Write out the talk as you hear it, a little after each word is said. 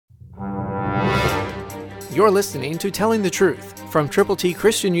You're listening to Telling the Truth from Triple T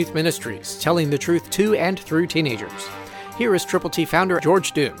Christian Youth Ministries, telling the truth to and through teenagers. Here is Triple T founder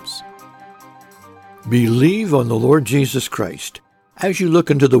George Dooms. Believe on the Lord Jesus Christ. As you look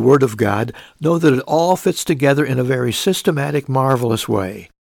into the Word of God, know that it all fits together in a very systematic, marvelous way.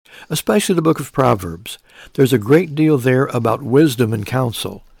 Especially the book of Proverbs. There's a great deal there about wisdom and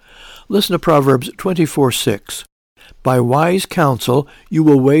counsel. Listen to Proverbs 24:6. By wise counsel you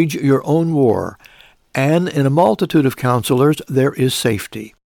will wage your own war, and in a multitude of counselors there is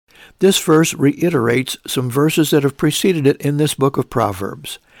safety. This verse reiterates some verses that have preceded it in this book of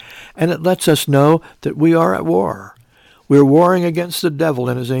Proverbs, and it lets us know that we are at war. We are warring against the devil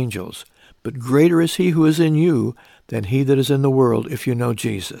and his angels, but greater is he who is in you than he that is in the world if you know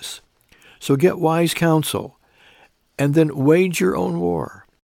Jesus. So get wise counsel, and then wage your own war.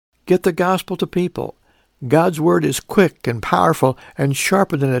 Get the gospel to people. God's word is quick and powerful and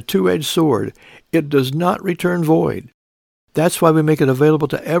sharper than a two-edged sword. It does not return void. That's why we make it available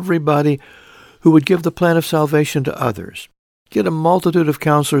to everybody who would give the plan of salvation to others. Get a multitude of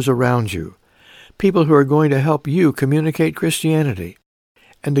counselors around you, people who are going to help you communicate Christianity.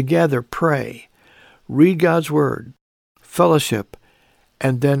 And together pray, read God's word, fellowship,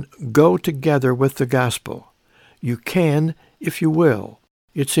 and then go together with the gospel. You can if you will.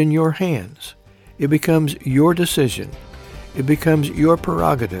 It's in your hands. It becomes your decision. It becomes your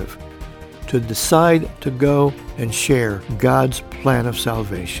prerogative to decide to go and share God's plan of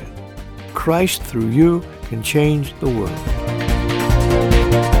salvation. Christ through you can change the world.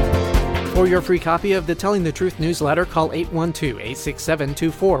 For your free copy of the Telling the Truth newsletter, call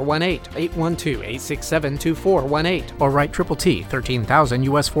 812-867-2418, 812-867-2418, or write Triple T, 13,000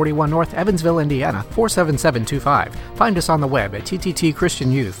 U.S. 41 North, Evansville, Indiana, 47725. Find us on the web at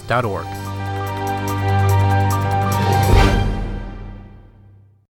tttchristianyouth.org.